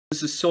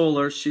This is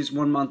Solar. She's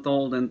 1 month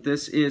old, and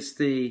this is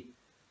the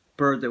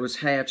bird that was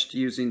hatched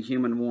using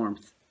human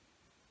warmth.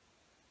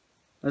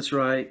 That's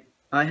right.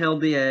 I held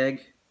the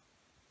egg.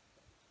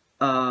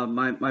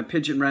 My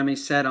pigeon Remy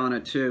sat on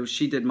it too.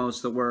 She did most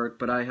of the work,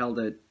 but I held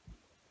it,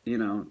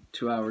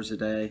 2 hours a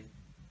day,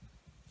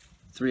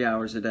 3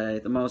 hours a day.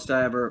 The most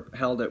I ever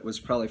held it was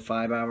probably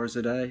 5 hours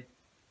a day.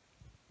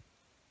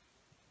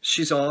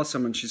 She's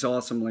awesome, and she's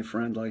awesomely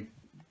friendly.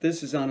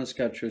 This is honest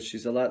gut truth.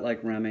 She's a lot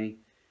like Remy.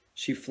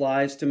 She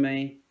flies to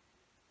me.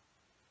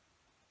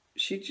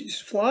 She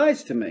just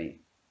flies to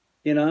me.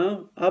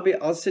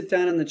 I'll sit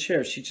down in the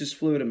chair. She just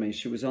flew to me.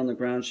 She was on the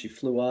ground. She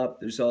flew up.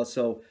 There's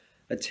also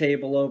a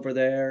table over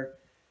there.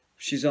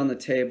 She's on the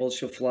table.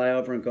 She'll fly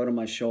over and go to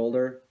my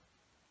shoulder.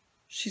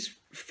 She's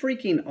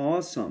freaking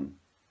awesome.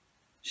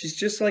 She's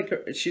just like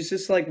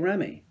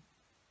Remy.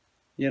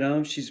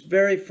 She's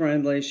very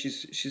friendly.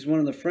 She's one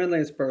of the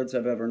friendliest birds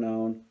I've ever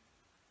known.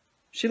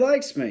 She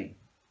likes me.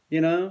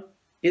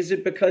 Is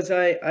it because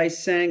I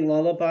sang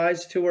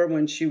lullabies to her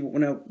when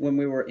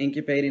we were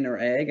incubating her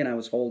egg and I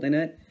was holding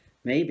it?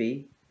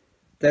 Maybe.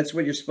 That's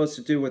what you're supposed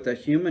to do with a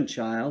human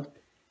child,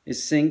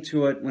 is sing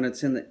to it when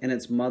it's in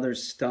its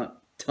mother's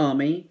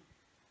tummy.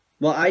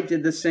 Well, I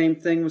did the same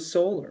thing with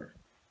Solar.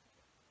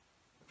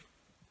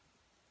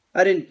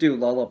 I didn't do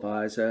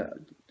lullabies.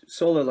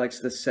 Solar likes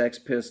the Sex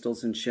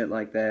Pistols and shit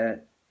like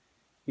that.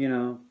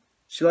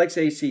 She likes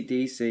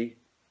AC/DC.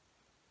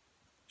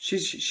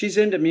 She's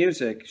into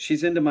music.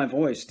 She's into my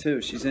voice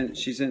too.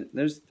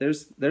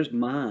 There's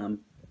Mom.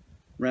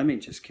 Remy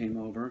just came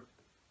over.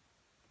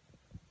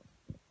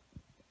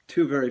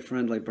 Two very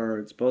friendly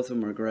birds. Both of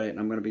them are great, and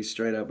I'm going to be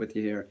straight up with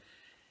you here.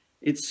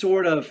 It's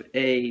sort of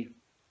a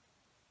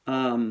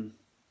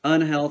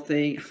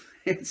unhealthy.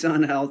 It's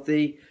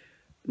unhealthy,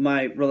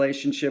 my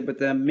relationship with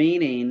them,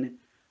 meaning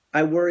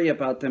I worry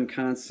about them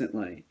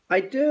constantly.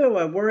 I do.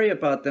 I worry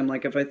about them.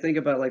 Like if I think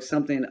about like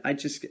something,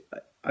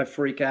 I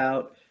freak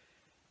out.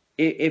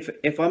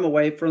 If I'm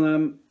away from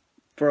them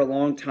for a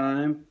long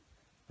time,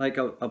 like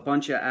a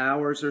bunch of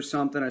hours or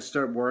something, I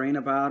start worrying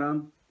about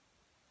them.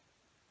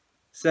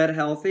 Is that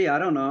healthy? I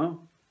don't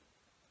know.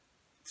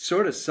 It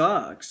sort of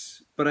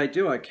sucks, but I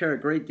do. I care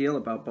a great deal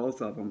about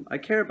both of them. I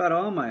care about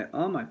all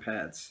my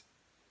pets.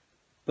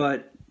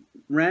 But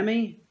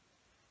Remy,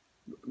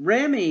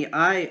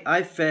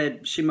 I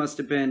fed. She must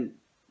have been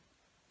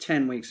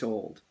 10 weeks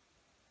old.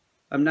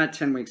 I'm not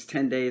 10 weeks,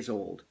 10 days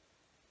old.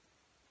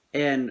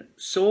 And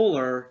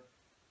Solar,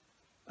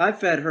 I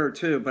fed her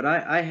too, but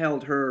I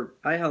held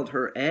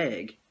her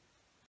egg.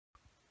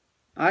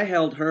 I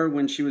held her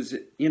when she was,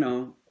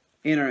 in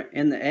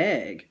the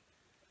egg.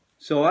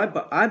 So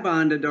I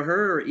bonded to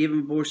her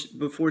even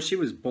before she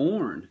was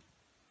born.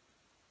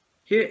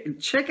 Here,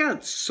 check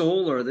out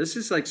Solar. This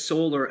is like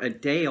Solar a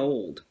day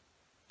old.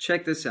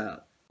 Check this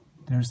out.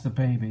 There's the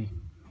baby.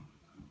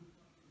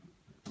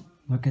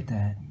 Look at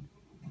that.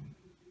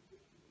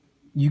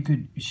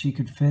 She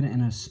could fit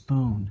in a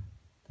spoon.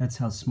 That's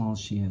how small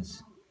she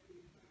is.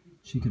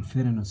 She could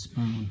fit in a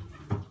spoon.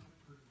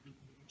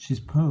 She's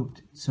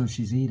pooped, so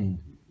she's eating.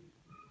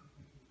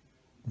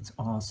 That's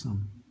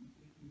awesome.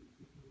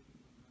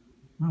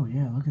 Oh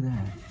yeah, look at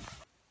that.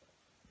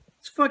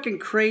 It's fucking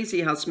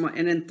crazy how small.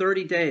 And in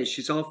 30 days,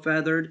 she's all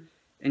feathered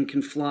and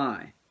can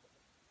fly.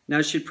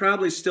 Now, she'd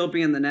probably still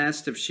be in the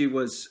nest if she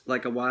was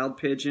like a wild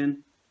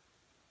pigeon.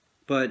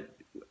 But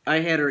I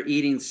had her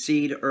eating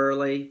seed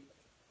early.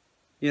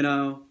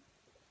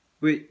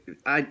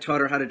 I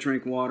taught her how to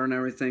drink water and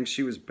everything.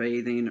 She was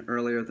bathing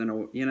earlier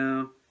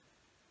than,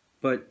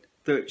 But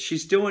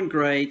she's doing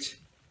great.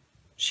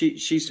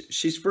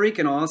 She's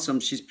freaking awesome.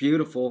 She's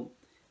beautiful.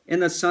 In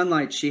the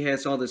sunlight, she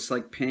has all this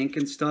like pink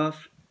and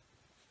stuff.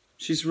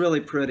 She's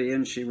really pretty,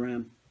 isn't she,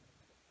 Rem?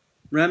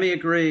 Remy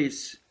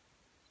agrees.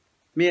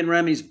 Me and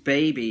Remy's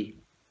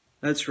baby.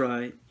 That's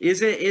right.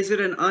 Is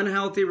it an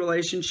unhealthy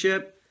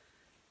relationship?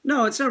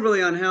 No, it's not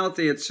really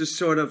unhealthy. It's just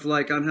sort of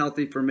like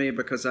unhealthy for me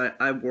because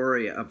I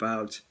worry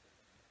about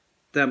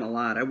them a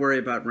lot. I worry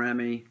about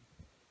Remy,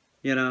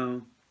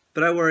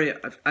 But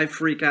I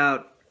freak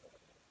out,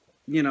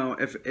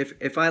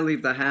 if I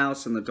leave the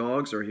house and the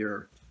dogs are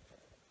here,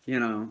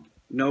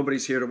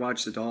 nobody's here to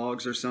watch the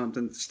dogs or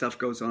something. Stuff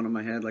goes on in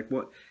my head. Like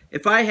what?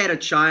 If I had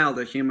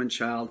a human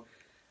child,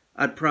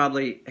 I'd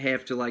probably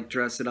have to like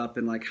dress it up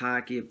in like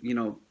hockey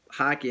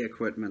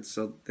equipment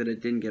so that it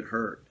didn't get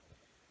hurt.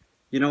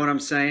 You know what I'm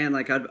saying?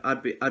 Like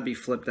I'd be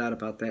flipped out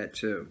about that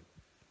too.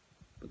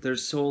 But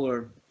there's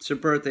Solar. It's her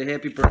birthday.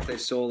 Happy birthday,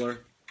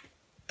 Solar.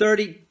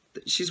 30.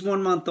 She's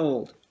 1 month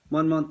old.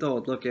 1 month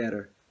old. Look at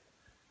her.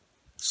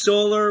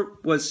 Solar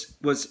is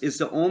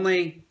the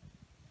only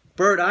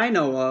bird I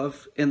know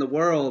of in the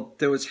world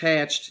that was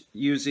hatched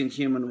using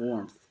human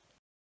warmth.